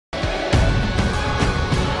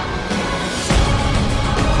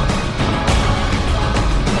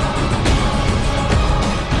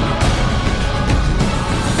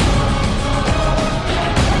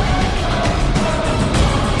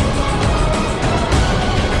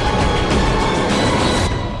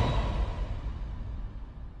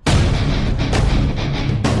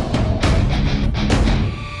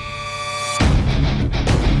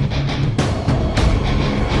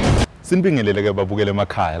Sinibingelele babukele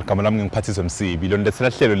emakhaya igama lami ngingiphathise Msibi lo ndethela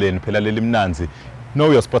hlelo leni phela leli mnanzi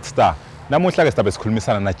Know Your Sport Star namuhla ke sizabe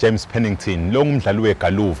sikhulumisana na James Pennington lo ngumdlali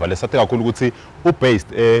wegaluva lesathe kakhulu ukuthi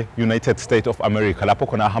ubased United States of America lapho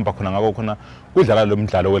khona ahamba khona ngako khona kudlala lo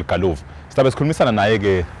mdlalo wegaluva sizabe sikhulumisana naye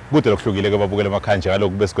ke kude lokuhlukile ke babukele emakhaya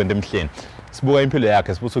njengalokho besikwenda emhleni sibuka impilo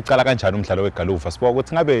yakhe sibuthi uqala kanjani umdlalo wegaluva sibuka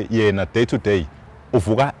ukuthi ngabe yena day to day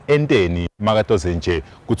uvuka enteni makatoze nje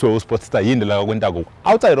kuthiwa usport star yini la kwenta ku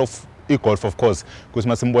outside of golf of course kuthi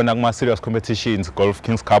masimbona kuma serious competitions Golf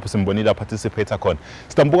Kings Cup simbonile participate khona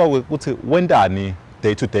sitambuka ukuthi wendani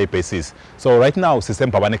day to day basis so right now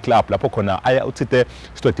sisembabane club lapho khona aya uthite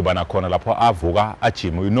sidodibana khona lapho avuka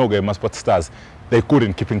agym you know ke ma sport stars they good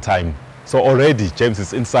in keeping time so already James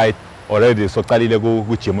is inside already so qalile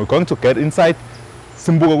ku gym we're going to get inside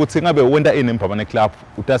simbuka ukuthi ngabe wenda embabane club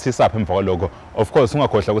utasisapha emva kwaloko of course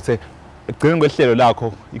ungakhohlwa ukuthi ekugcineni kwehlelo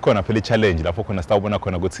lakho ikhona phela i-challenge lapho khona sitawubona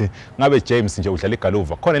khona ukuthi ngabe James nje udlala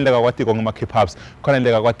igaluva khona indlela kwatiko ngema keep ups khona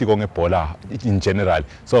indlela kwatiko ngebhola in general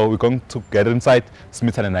so we're going to get inside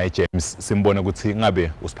simithana naye James simbone ukuthi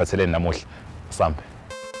ngabe usiphatheleni namuhla sambe.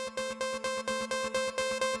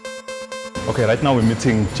 Okay, right now we're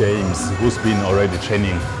meeting James who's been already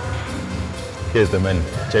training. Here's the man,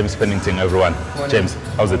 James Pennington, everyone. Morning. James,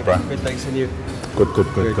 how's it, bro? Good, thanks, and you? Good.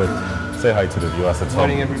 Say hi to the viewers at home.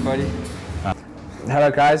 Morning, everybody.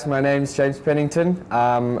 Hello, guys. My name's James Pennington.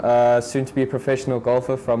 I'm soon to be a professional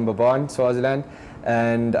golfer from Babon, Swaziland,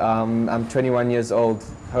 and I'm 21 years old.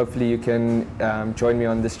 Hopefully, you can join me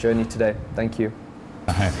on this journey today. Thank you.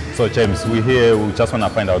 So, James, we're here. We just want to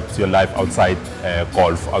find out your life outside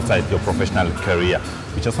golf, outside your professional career.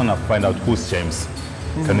 We just want to find out who's James.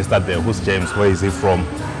 Can you start there? Who's James? Where is he from?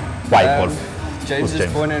 Why golf? James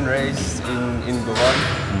is born and raised in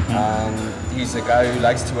Babon. He's a guy who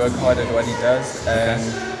likes to work hard at what he does and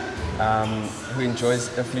who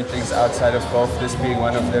enjoys a few things outside of golf, this being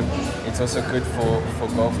one of them. It's also good for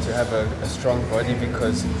golf to have a strong body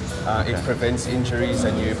because it prevents injuries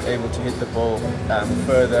and you're able to hit the ball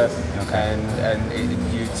further and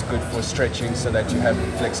it's good for stretching so that you have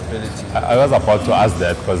flexibility. I was about to ask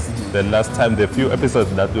that because the last time, the few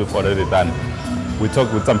episodes that we've already done, we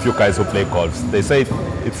talked with some few guys who play golf. They say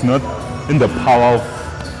it's not in the power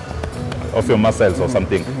of your muscles or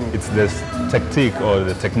something. It's the tactic or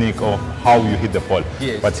the technique of how you hit the ball.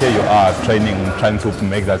 Yes. But here you are training, trying to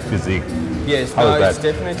make that physique. Yes, how no, is that?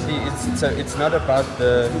 It's definitely, it's not about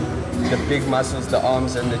the big muscles, the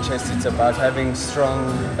arms and the chest. It's about having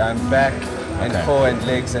strong back and core and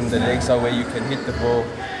legs, and the legs are where you can hit the ball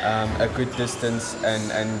a good distance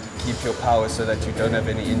and keep your power so that you don't have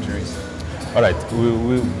any injuries. All right,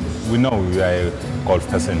 we know you are a golf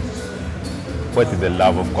person. Where did the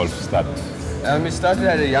love of golf start? It started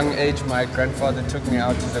at a young age. My grandfather took me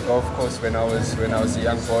out to the golf course when I was a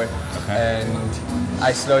young boy, and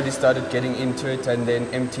I slowly started getting into it. And then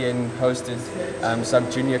MTN hosted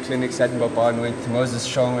some junior clinics at Babon with Moses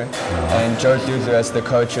Shongwe and Joe Dudu as the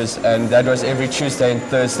coaches, and that was every Tuesday and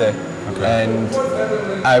Thursday. And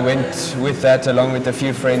I went with that along with a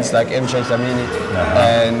few friends like MJ Dlamini,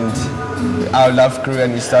 and our love grew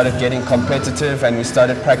and we started getting competitive and we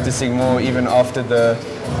started practicing more even after the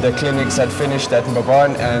clinics had finished at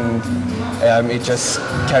Babon, and it just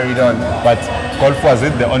carried on. But golf, was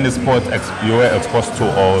it the only sport you were exposed to,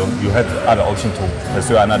 or you had other options to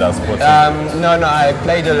pursue another sport? No, I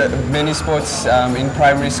played many sports in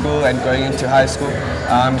primary school and going into high school.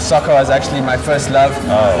 Soccer was actually my first love.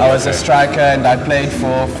 I was a striker and I played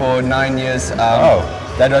for 9 years.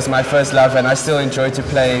 That was my first love, and I still enjoy to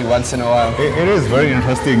play once in a while. It is very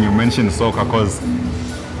interesting you mentioned soccer, because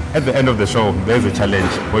at the end of the show there's a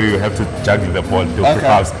challenge where you have to juggle the ball to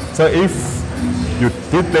halves. So if you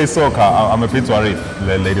did play soccer, I'm a bit worried,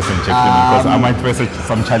 ladies and gentlemen, because I might face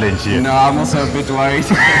some challenge here. No, I'm also a bit worried.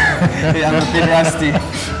 I'm a bit rusty.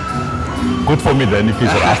 Good for me then, if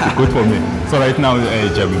it's rusty, good for me. So right now,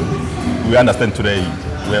 Jim, we understand today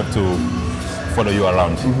we have to follow you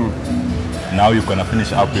around. Now you're going to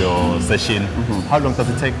finish up your session. How long does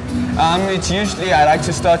it take? It's usually, I like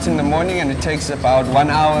to start in the morning and it takes about 1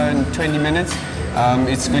 hour and 20 minutes.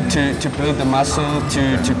 It's good to build the muscle,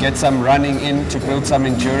 to get some running in, to build some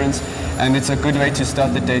endurance. And it's a good way to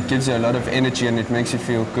start the day. It gives you a lot of energy and it makes you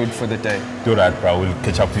feel good for the day. Do that, bro. We'll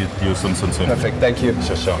catch up with you soon. Perfect, thank you.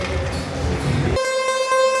 Sure.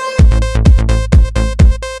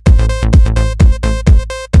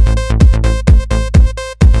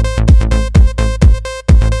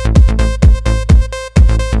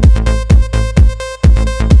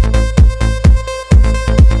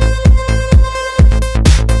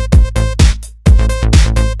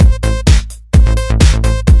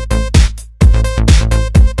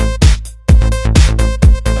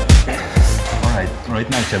 right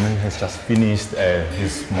now, Jamie has just finished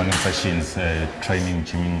his morning sessions, training,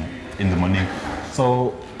 gymming in the morning.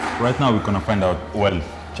 So right now we're gonna find out, well,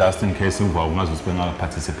 just in case Uber was going to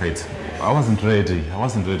participate. I wasn't ready to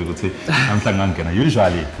say I'm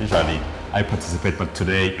usually I participate, but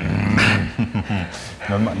today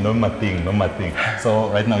no my thing. So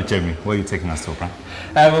right now, Jamie, where are you taking us to, bro?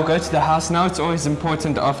 We'll go to the house now. It's always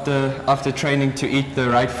important after training to eat the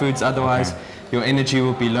right foods, otherwise your energy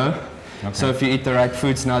will be low. Okay. So if you eat the right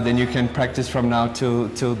foods now, then you can practice from now till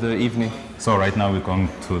the evening. So right now we're going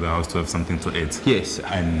to the house to have something to eat. Yes.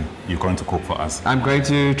 And you're going to cook for us. I'm going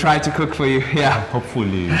to try to cook for you, yeah.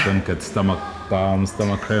 Hopefully you don't get stomach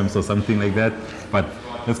cramps or something like that. But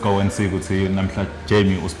let's go and see ukuthi namhla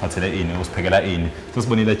Jamie usiphathele ini, usiphekela ini.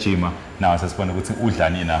 Sesibonile gym now sesibona ukuthi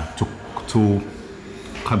udlani na to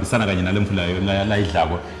khambisana kanye nale mfula la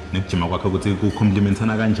idlako nekujima kwakhe ukuthi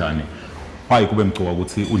kucomplementana kanjani. Why kube mcoka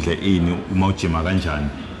ukuthi udle ini uma ujima kanjani.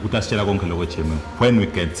 Utasitshela konke lokho Jamie. When we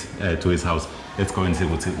get to his house, let's go and see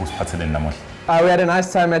ukuthi usiphathele namuhla. We had a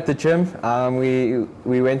nice time at the gym.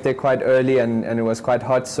 We went there quite early and it was quite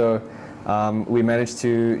hot, so we managed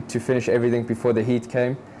to finish everything before the heat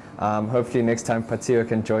came. Hopefully next time Patio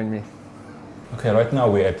can join me. Okay, right now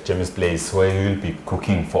we're at Jamie's place where he will be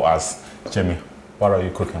cooking for us. Jamie, what are you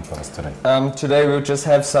cooking for us today? Today we'll just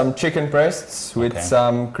have some chicken breasts with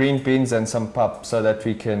some green beans and some pap so that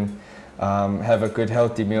we can have a good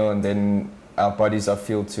healthy meal and then our bodies are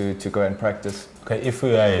fueled to go and practice. Okay, if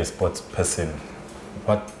you are a sports person,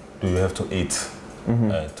 what do you have to eat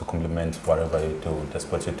to complement whatever you do, the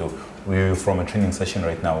sport you do? We're from a training session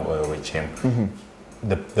right now with Jim.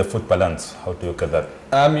 The food balance, how do you get that?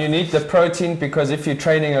 You need the protein because if you're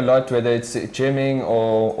training a lot, whether it's gymming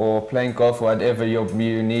or playing golf or whatever,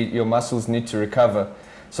 your muscles need to recover.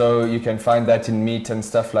 So you can find that in meat and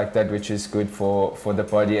stuff like that, which is good for the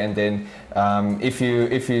body. And then if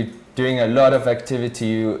you're doing a lot of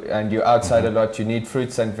activity and you're outside a lot, you need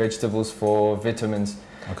fruits and vegetables for vitamins.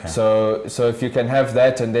 Okay. So if you can have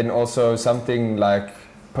that and then also something like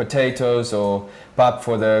potatoes or pap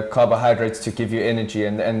for the carbohydrates to give you energy,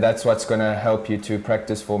 and that's what's going to help you to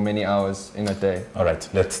practice for many hours in a day. All right,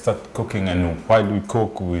 let's start cooking, and while we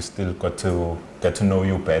cook, we still got to get to know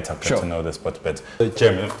you better, get to know the sport better.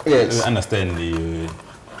 Jamie, yes. I understand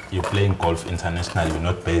you're playing golf internationally, you're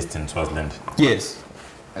not based in Swaziland. Yes.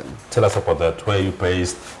 Tell us about that. Where are you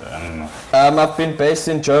based? I've been based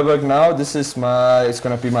in Joburg now. This is it's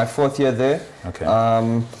going to be my 4th year there. Okay.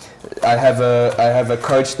 I have a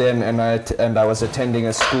coach there, and I was attending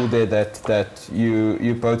a school there that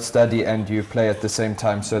you both study and you play at the same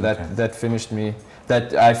time. So that finished me.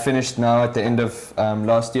 That I finished now at the end of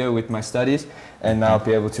last year with my studies, and now I'll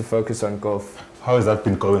be able to focus on golf. How has that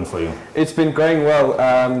been going for you? It's been going well.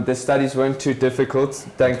 The studies weren't too difficult,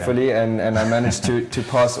 thankfully, and I managed to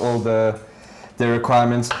pass all the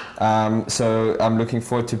requirements. So I'm looking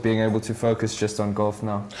forward to being able to focus just on golf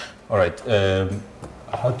now. All right.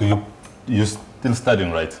 How do you're still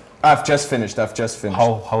studying, right? I've just finished.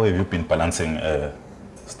 How have you been balancing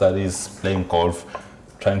studies, playing golf,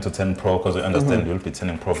 trying to turn pro, because I understand you'll be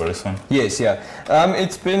turning pro very soon? Yes, yeah.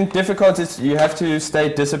 It's been difficult. You have to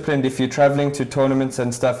stay disciplined. If you're traveling to tournaments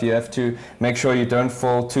and stuff, you have to make sure you don't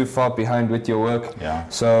fall too far behind with your work. Yeah.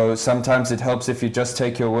 So sometimes it helps if you just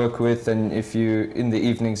take your work with, and if you, in the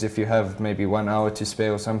evenings, if you have maybe 1 hour to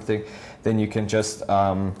spare or something, then you can just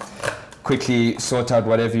quickly sort out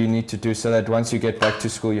whatever you need to do so that once you get back to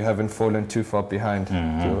school, you haven't fallen too far behind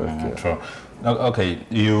your work. Yeah. True. Okay,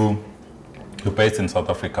 you're based in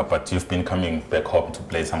South Africa, but you've been coming back home to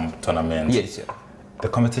play some tournaments. Yes, yeah. The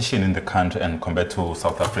competition in the country and compared to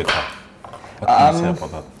South Africa, what can you say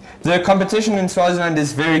about that? The competition in Swaziland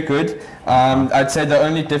is very good. I'd say the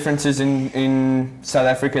only difference is in South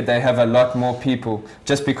Africa they have a lot more people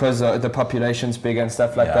just because the population's big and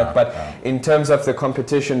stuff like that. But in terms of the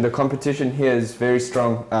competition here is very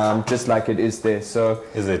strong, just like it is there. So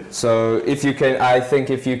is it? So I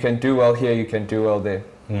think if you can do well here, you can do well there.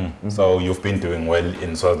 So you've been doing well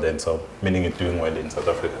in Swaziland, so meaning you're doing well in South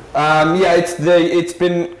Africa? Yeah, it's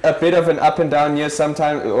been a bit of an up and down year.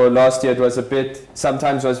 Sometimes, or last year it was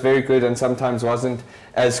sometimes was very good and sometimes wasn't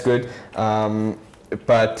as good.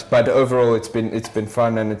 But overall it's been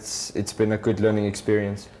fun and it's been a good learning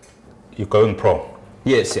experience. You're going pro?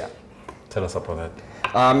 Yes, yeah. Tell us about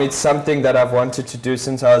that. It's something that I've wanted to do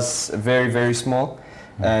since I was very, very small,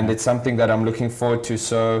 and it's something that I'm looking forward to.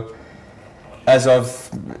 So as of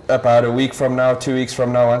about a week from now, 2 weeks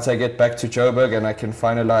from now, once I get back to Joburg and I can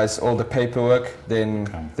finalize all the paperwork, then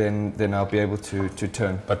I'll be able to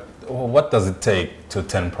turn. But what does it take to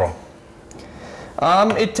turn pro?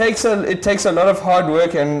 It takes a lot of hard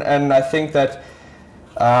work, and I think that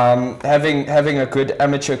Having a good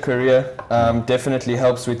amateur career definitely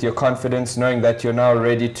helps with your confidence, knowing that you're now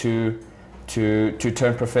ready to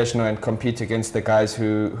turn professional and compete against the guys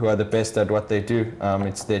who are the best at what they do.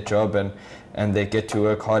 It's their job, and they get to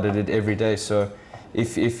work hard at it every day. So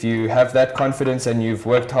if you have that confidence and you've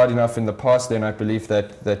worked hard enough in the past, then I believe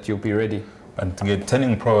that you'll be ready. And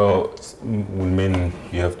turning pro will mean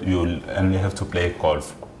you'll only have to play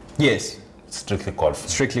golf. Yes. Strictly golf.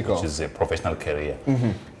 Strictly golf. Which is a professional career.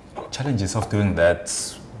 Challenges of doing that,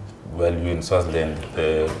 well, you're in Swaziland.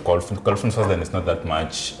 Golf in Swaziland is not that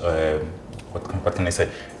much, what can I say?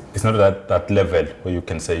 It's not that level where you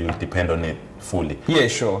can say you depend on it fully. Yeah,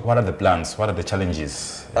 sure. What are the plans? What are the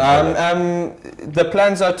challenges? The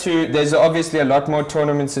plans are there's obviously a lot more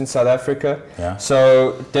tournaments in South Africa. Yeah.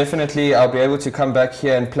 So definitely I'll be able to come back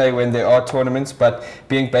here and play when there are tournaments, but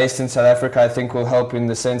being based in South Africa I think will help in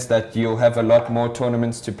the sense that you'll have a lot more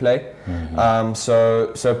tournaments to play.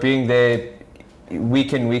 So being there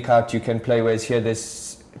week in, week out you can play, whereas here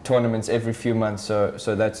there's tournaments every few months. So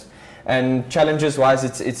that's, and challenges wise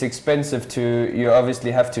it's expensive you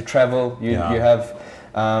obviously have to travel, you have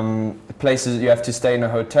places, you have to stay in a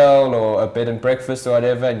hotel or a bed and breakfast or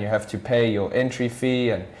whatever, and you have to pay your entry fee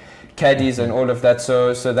and caddies and all of that.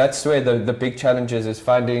 So that's where the big challenge is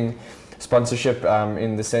finding sponsorship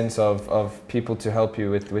in the sense of people to help you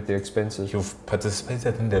with the expenses. You've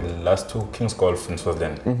participated in the last two King's Golf in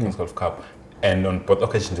Swaziland, King's Golf Cup, and on both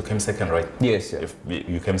occasions you came second, right? Yes. Yeah.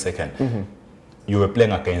 You came second. You were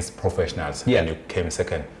playing against professionals, yeah, and you came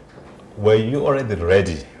second. Were you already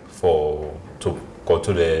ready to go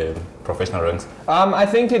to the professional ranks? I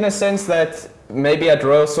think in a sense that maybe at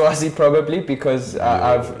Royal Swazi probably, because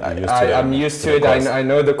I'm used to it. I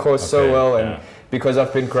know the course so well, and because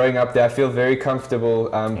I've been growing up there, I feel very comfortable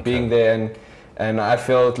being there, and I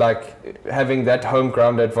felt like having that home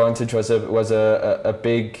ground advantage was a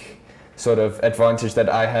big sort of advantage that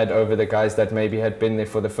I had over the guys that maybe had been there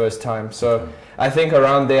for the first time. So I think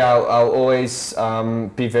around there I'll always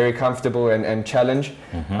be very comfortable and challenge.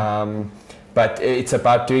 But it's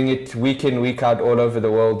about doing it week in, week out all over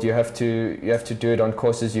the world. You have to do it on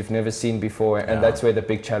courses you've never seen before, and that's where the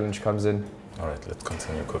big challenge comes in. All right, let's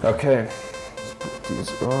continue quickly. Okay. Put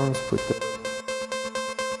these on, put the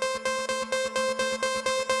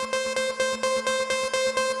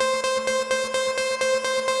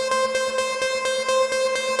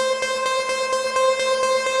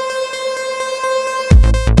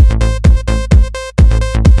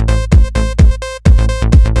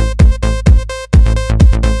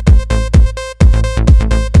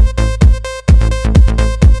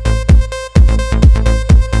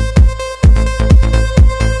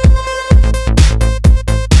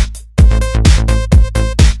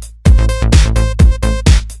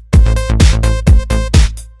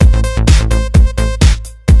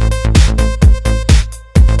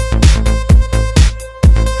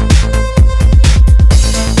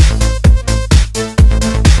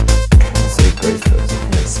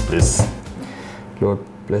Lord,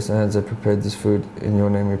 bless the hands that prepared this food. In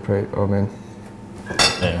your name we pray. Amen.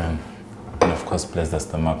 Amen. And of course, bless the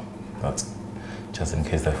stomach. That's just in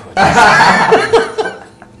case the food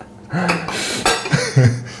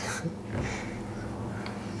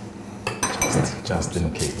just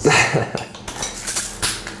in case.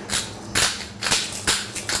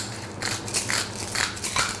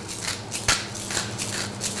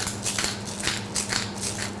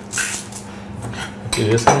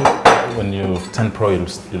 Okay, when you turn pro, you'll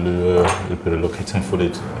be relocating fully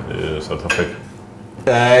to South Africa.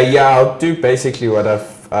 Yeah, I'll do basically what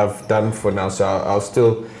I've done for now. So I'll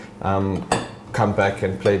still come back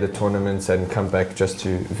and play the tournaments and come back just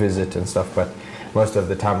to visit and stuff. But most of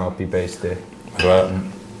the time I'll be based there.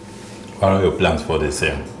 What are your plans for this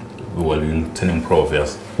year? Well, you're turning pro,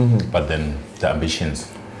 yes, but then the ambitions.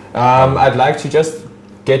 I'd like to just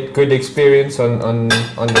get good experience on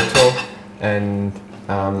the tour and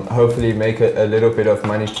hopefully make a little bit of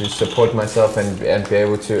money to support myself and be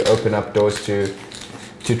able to open up doors to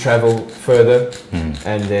travel further,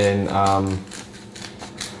 and then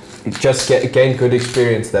just gain good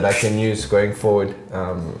experience that I can use going forward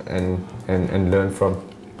and learn from.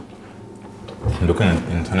 Looking at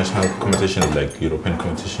international competitions like European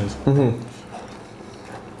competitions?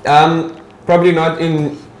 Probably not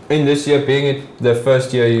in this year, being it the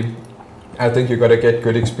first year. I think you've got to get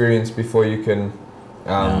good experience before you can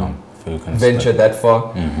venture that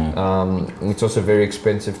far. It's also very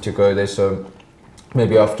expensive to go there, so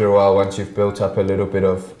maybe after a while, once you've built up a little bit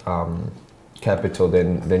of capital,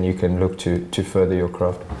 then you can look to further your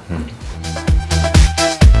craft.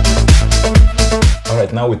 All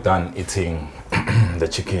right, now we're done eating the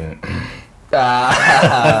chicken.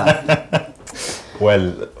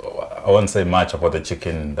 Well, I won't say much about the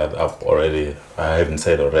chicken that I haven't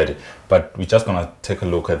said already, but we're just going to take a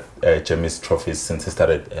look at Jamie's trophies since he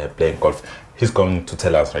started playing golf. He's going to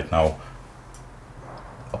tell us right now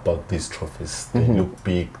about these trophies. They look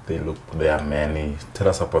big, there are many. Tell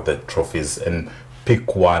us about the trophies and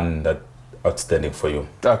pick one that's outstanding for you.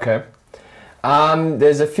 Okay.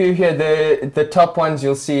 There's a few here. The top ones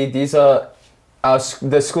you'll see, these are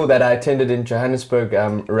the school that I attended in Johannesburg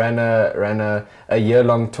ran a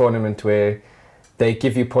year-long tournament where they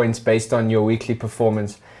give you points based on your weekly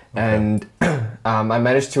performance. Okay. And I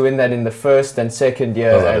managed to win that in the first and second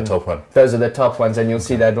year. Those are the top ones. Those are the top ones, and you'll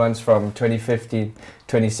see that one's from 2015,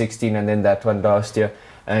 2016, and then that one last year.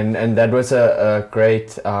 And that was a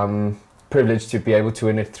great privilege to be able to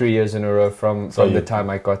win it 3 years in a row from the time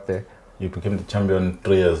I got there. You became the champion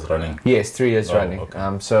 3 years running? Yes, 3 years running.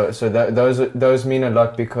 Okay. So those mean a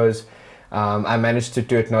lot because I managed to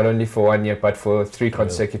do it not only for 1 year but for 3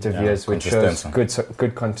 consecutive years, which shows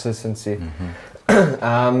good consistency.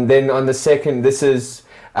 Then on the second,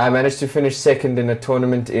 I managed to finish second in a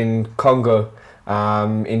tournament in Congo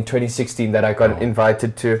in 2016 that I got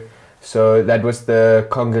invited to. So that was the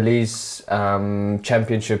Congolese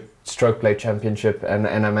championship, stroke play championship, and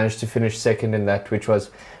I managed to finish second in that, which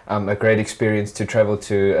was a great experience to travel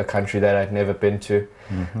to a country that I'd never been to.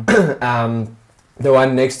 The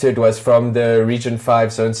one next to it was from the Region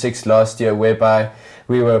 5 Zone 6 last year, whereby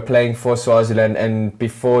we were playing for Swaziland, and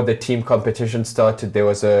before the team competition started there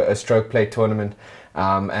was a stroke play tournament,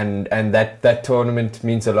 and that tournament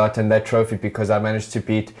means a lot, and that trophy, because I managed to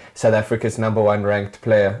beat South Africa's #1 ranked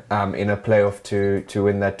player in a playoff to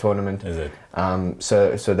win that tournament. Is it?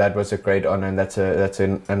 So that was a great honor, and that's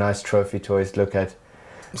a nice trophy to always look at.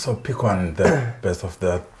 So pick one, the best of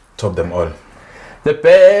the top them all. The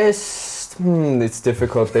best, it's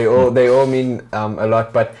difficult. They all mean a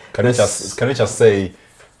lot. But can we just say,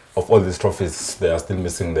 of all these trophies, they are still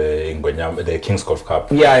missing the King's Golf Cup?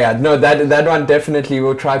 Yeah. No, that one definitely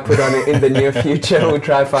we'll try put on it in the near future. We'll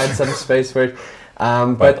try find some space for it.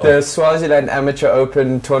 But the Swaziland Amateur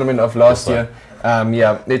Open tournament of last year.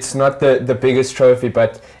 It's not the biggest trophy,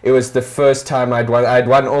 but it was the first time I'd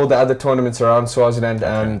won all the other tournaments around Swaziland,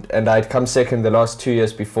 and I'd come second the last 2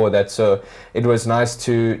 years before that. So it was nice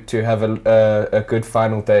to have a good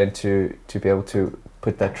final day and to be able to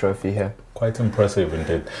put that trophy here. Quite impressive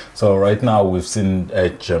indeed. So right now we've seen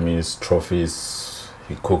Jamie's trophies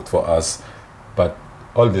he cooked for us, but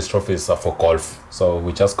all these trophies are for golf. So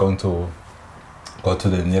we're just going to go to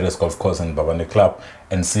the nearest golf course in Babane Club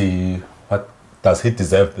and see what does he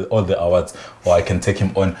deserve all the awards, or I can take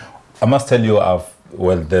him on. I must tell you,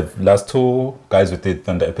 the last 2 guys we did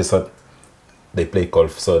on the episode, they play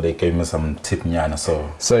golf, so they gave me some tip nyana.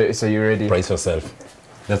 So you ready? Brace yourself.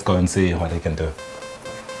 Let's go and see what they can do.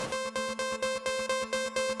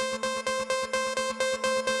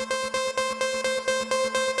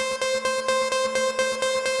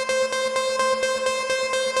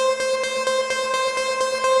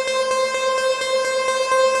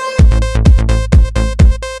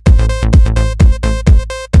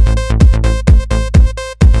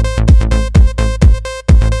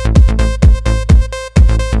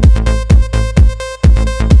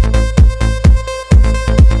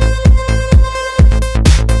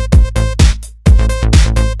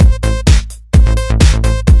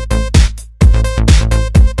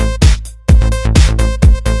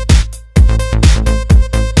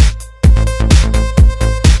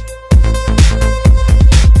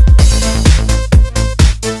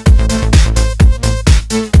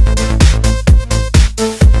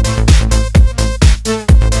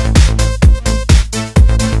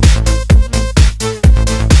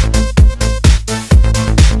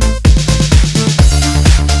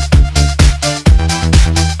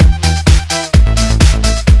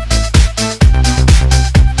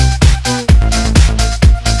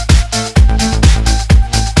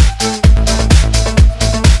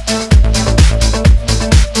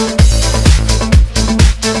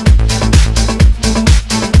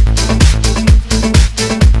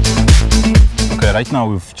 Right now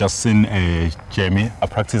we've just seen Jamie. I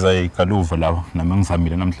practice a kaluva la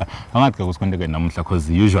namangizamile namhla. Angathi ke kusikwendeke namuhla because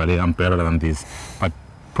usually I'm better than this. But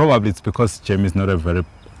probably it's because Jamie is not a very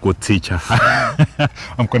good teacher.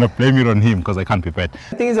 I'm gonna blame it on him because I can't be bad.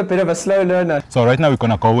 I think he's a bit of a slow learner. So right now we're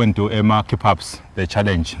gonna go into Emma Keep-Ups, the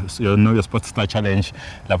challenge. So you know your Sports Star challenge.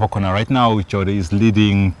 Right now Jody is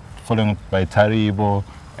leading, followed by Taribo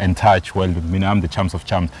and Touch. Well, I'm the champs of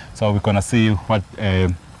champs. So we're gonna see what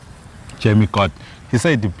Jamie got. He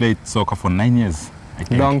said he played soccer for 9 years.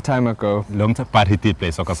 Long time ago. Long time, but he did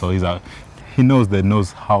play soccer, so he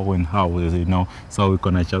knows how and how, you know, so we're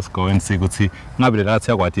gonna just go and see ukuthi ngabe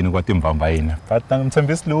lathi yakwatini kwathi imvamba yini, but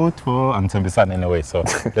angithembisi lutho angithembisani anyway, so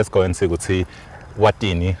let's go and see ukuthi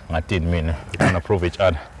watini ngatini mina, we're gonna prove each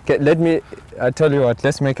other. Okay, I tell you what,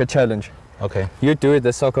 let's make a challenge. Okay. You do it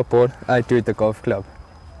the soccer ball, I do it the golf club.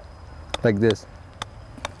 Like this.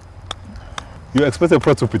 You expect a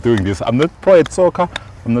pro to be doing this. I'm not pro at soccer,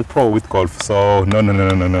 I'm not pro with golf, so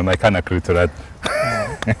no, I can't agree to that.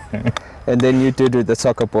 And then you do it with the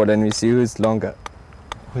soccer ball and we see who's longer.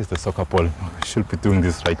 Where's the soccer ball? I should be doing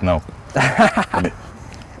this right now.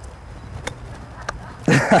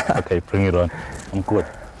 Okay, bring it on. I'm good.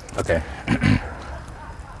 Okay.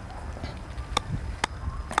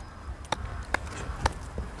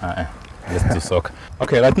 Let's do soccer.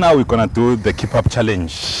 Okay, right now we're gonna do the keep up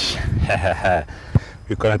challenge.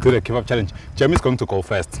 We're gonna do the keep up challenge. Jamie's going to go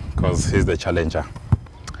first because he's the challenger.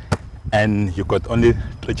 And you got only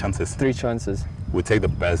 3 chances. 3 chances. We take the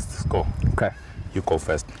best score. Okay. You go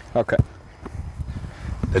first. Okay.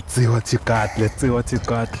 Let's see what you got. Let's see what you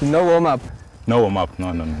got. No warm up. No warm up. No.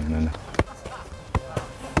 8, 10,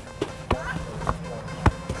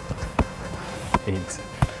 11,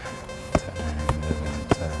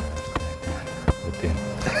 12,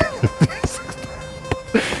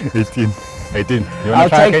 13, 18. You I'll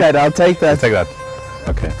take that. I'll take that. Take that.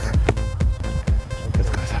 Okay.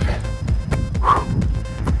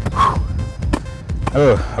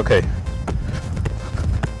 Oh, okay.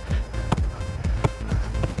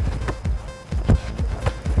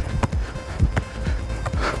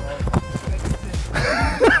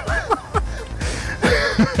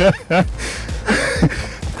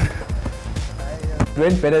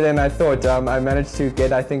 Went better than I thought. I managed to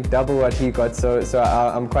get, I think, double what he got, so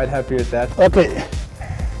I'm quite happy with that. Okay.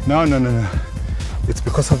 No. It's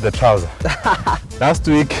because of the trouser. Last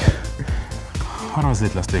week, what was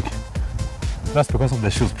it last week? That's because of the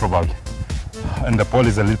shoes probably. And the ball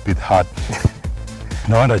is a little bit hard.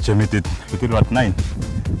 No wonder Jamie did. We did what, 9?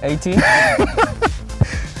 18?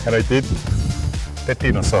 And I did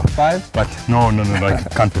 13 or so. 5? But no,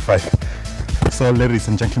 it can't be 5. So ladies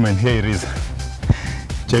and gentlemen, here it is.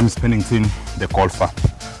 James Pennington, the golfer,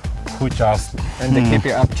 who just... And the Keep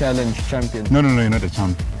It Up Challenge champion. No, you're not the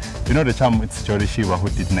champ. You know the champ, it's Jody Shiva who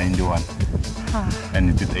did 91. And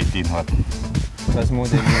he did 18 what? That's more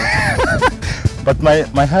than me. But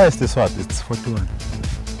my highest is what? It's 41.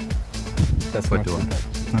 That's 41.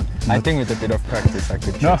 I think with a bit of practice I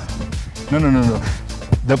could choose. No.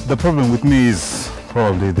 The problem with me is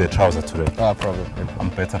probably the trouser today. Oh, probably. I'm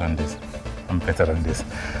better than this.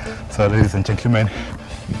 So ladies and gentlemen,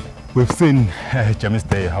 we've seen Jamie's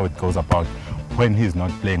day, how it goes about when he's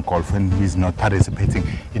not playing golf, when he's not participating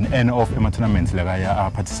in any of the tournaments like I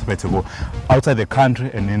participate outside the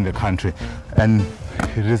country and in the country. And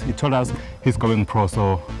he told us he's going pro,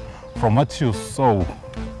 so from what you saw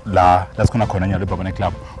that's gonna connect the Babane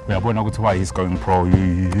club. We are born why he's going pro.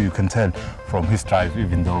 You can tell from his drive,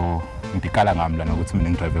 even though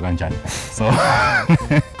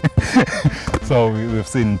so we've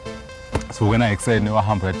seen. So when I explain you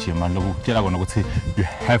have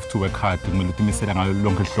to work hard to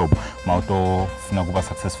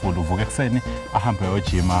successful because apparently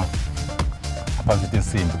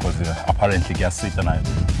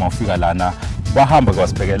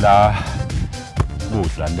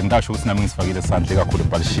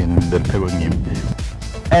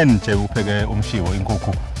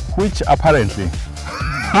which apparently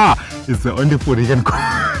is the only food he can cook.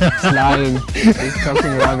 He's lying. He's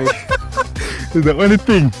talking rubbish. It's the only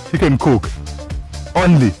thing he can cook.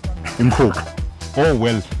 Only in cook. Oh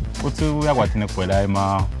well.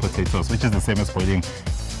 Potatoes, which is the same as boiling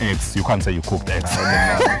eggs. You can't say you cooked eggs.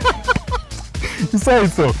 You say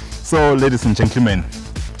so. So ladies and gentlemen,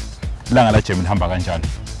 langa la Jamie hamba kanjani.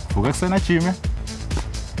 Vuka kusena Jamie.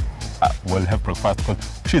 We'll have breakfast because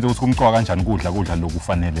shit ukumqoka kanjani kudla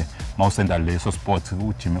lokufanele mawusenda leso sport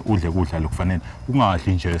ujime udle kudla lokufanele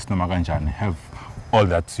ungadli nje sinoma kanjani. Have all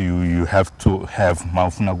that you have to have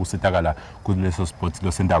mawufuna kusitakala kuleso sport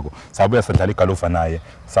lo sendako. Sabuya sadlala igolf naye,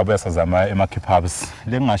 sabuya sazama ema keep ups.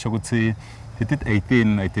 Lengasho ukuthi he did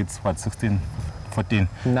 18, I did what 16, 14,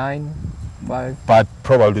 9, 5. But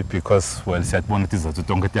probably because well siyabona ukuthi izathu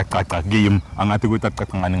tonke tiyacaca game angathi ukuthi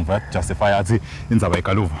acaca ngani ngiva justify athi indzaba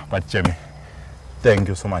igolf. But Jamie, thank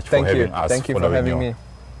you so much for having us. Thank you for having me.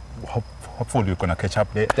 Hopefully we're gonna catch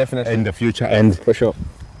up there definitely in the future and for sure.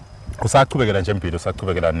 Usaqhubekela nje impilo,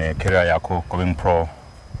 usaqhubekela ne career yakho going pro.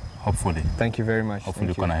 Hopefully. Thank you very much. Hopefully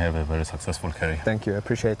you're gonna have a very successful career. Thank you, I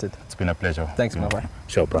appreciate it. It's been a pleasure. Thanks, my boy.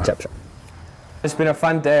 Sure, bro. It's been a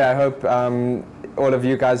fun day. I hope all of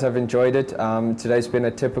you guys have enjoyed it. Today's been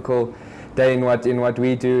a typical day in what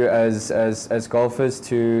we do as golfers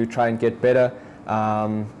to try and get better.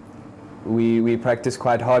 We practice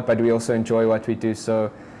quite hard, but we also enjoy what we do.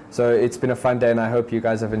 So it's been a fun day, and I hope you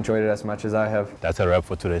guys have enjoyed it as much as I have. That's a wrap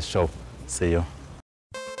for today's show. See you.